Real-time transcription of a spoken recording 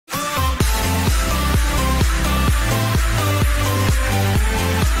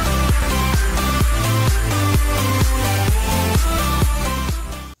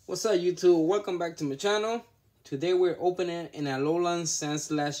What's up, YouTube? Welcome back to my channel. Today we're opening an Alolan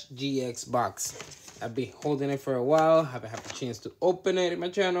Sandslash GX box. I've been holding it for a while. Haven't had the chance to open it in my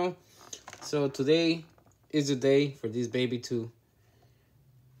channel. So today is the day for this baby to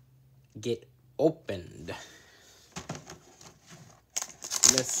get opened.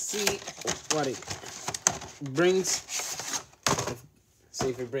 Let's see what it brings. See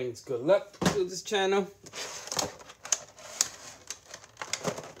if it brings good luck to this channel.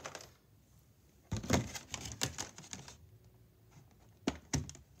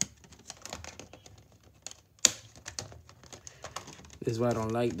 This is why I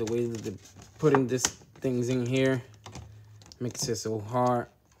don't like the way that they're putting these things in here. Makes it so hard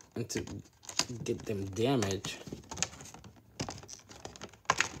and to get them damaged.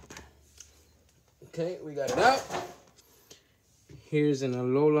 Okay, we got it out. Here's an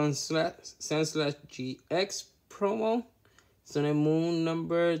Alolan Sandslash GX promo. Sun and Moon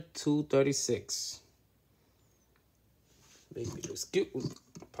number 236. Baby looks cute.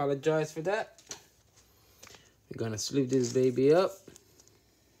 Apologize for that. We're gonna sleeve this baby up.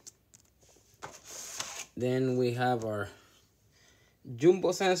 Then we have our Jumbo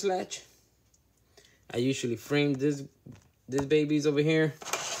Sandslash. I usually frame this babies over here.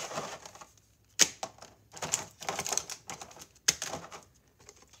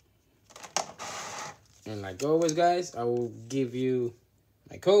 And like always, guys, I will give you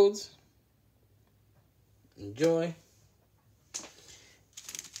my codes. Enjoy.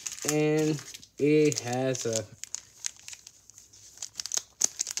 And it has a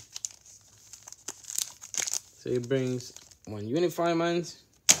so it brings one Unify Mines,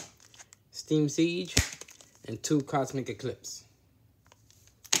 Steam Siege, and 2 Cosmic Eclipse.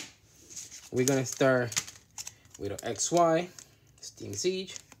 We're gonna start with an XY, Steam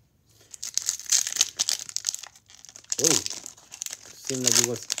Siege. Oh, seemed like it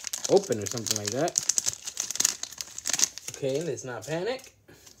was open or something like that. Okay, let's not panic.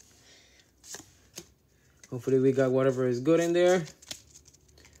 Hopefully we got whatever is good in there.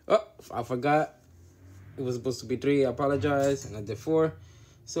 Oh, I forgot. It was supposed to be 3. I apologize. And I did 4.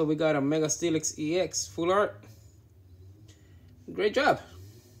 So we got a Mega Steelix EX full art. Great job.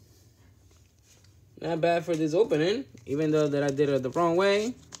 Not bad for this opening. Even though that I did it the wrong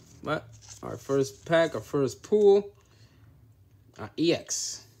way. But our first pack, our first pool.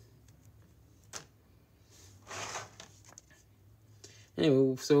 EX.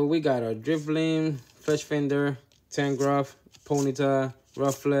 Anyway, so we got our Drifloon, Flesh Fender, Tangrowth, Ponyta,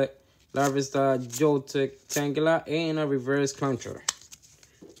 Rufflet, Larvesta, Joltik, Tangela, and a reverse Clowntror.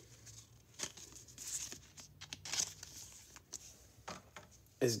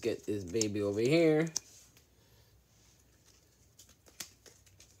 Let's get this baby over here.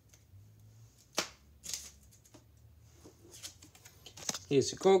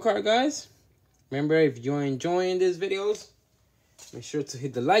 Here's your code card, guys. Remember, if you're enjoying these videos, make sure to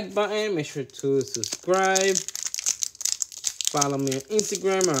hit the like button. Make sure to subscribe. Follow me on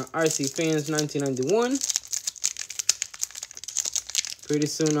Instagram on RCFans1991. Pretty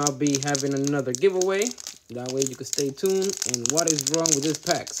soon I'll be having another giveaway. That way you can stay tuned. And what is wrong with this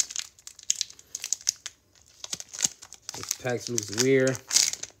packs? This packs looks weird.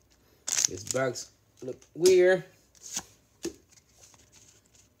 This box look weird.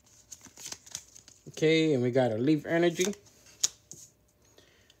 Okay, and we got our Leaf Energy.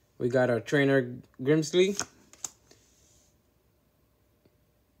 We got our Trainer Grimsley.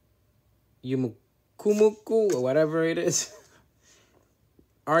 Yumukumuku, or whatever it is.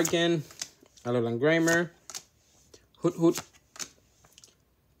 Argan, Alolan Grimer, Hoot Hoot,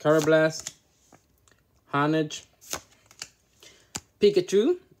 Carablast, Honage,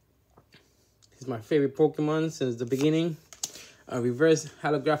 Pikachu. He's my favorite Pokemon since the beginning. A reverse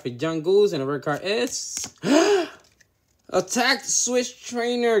holographic Jungles, and a rare card is Attack Switch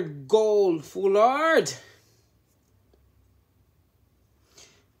Trainer Gold full art.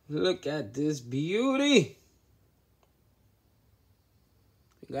 Look at this beauty.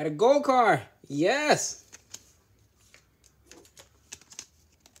 We got a gold card. Yes.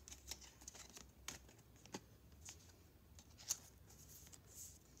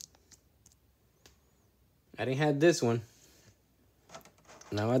 I didn't have this one.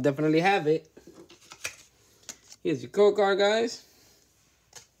 Now I definitely have it. Here's your code card, guys.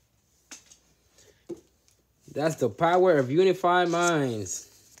 That's the power of Unified Minds.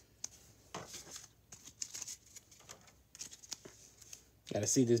 Gotta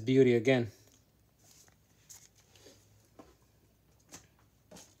see this beauty again.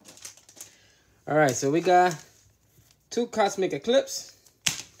 Alright, so we got 2 Cosmic Eclipse.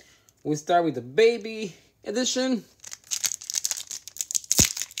 We start with the baby edition.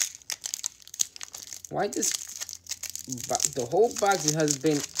 Why this? The whole box, it has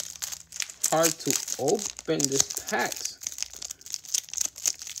been hard to open this pack.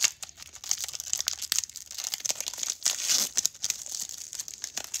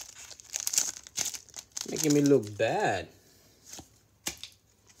 Making me look bad.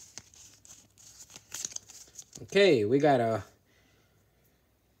 Okay, we got a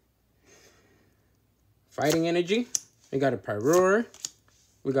Fighting Energy. We got a Pyroar.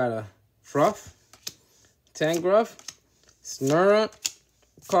 We got a Fluff, Tangrowth, Snorunt,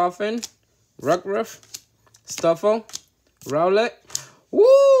 Coffin, Rockruff, Stuffle, Rowlet.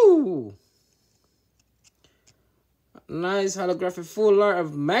 Woo! Nice holographic full art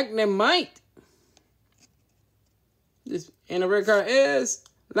of Magnemite. This in a rare card is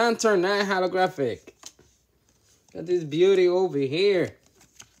Lantern 9 holographic. Got this beauty over here.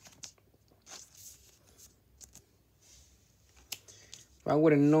 If I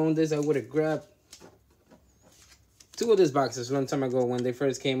would have known this, I would have grabbed 2 of these boxes a long time ago when they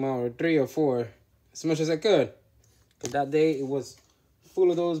first came out, or 3 or 4, as much as I could. But that day it was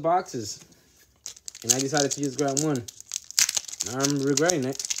full of those boxes, and I decided to just grab one. I'm regretting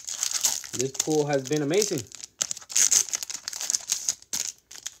it. This pull has been amazing.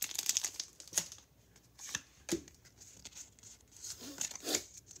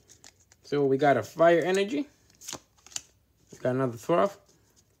 So we got a Fire Energy. We got another Thruff.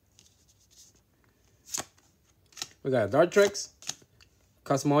 We got a Dartrix,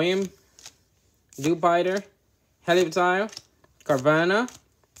 Cosmoem, Dewpider, Helioptile, Carvanha,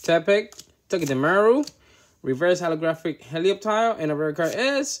 Tepig, Togedemaru, reverse holographic Helioptile, and a rare card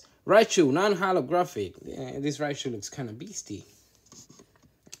is Raichu, non-holographic. Yeah, this Raichu looks kind of beastie.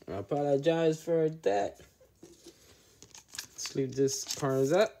 I apologize for that. Let's leave this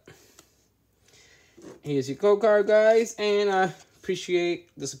cards up. Here's your code card, guys, and I appreciate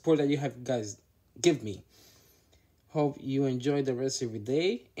the support that you have guys give me. Hope you enjoy the rest of your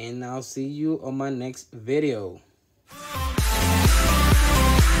day, and I'll see you on my next video.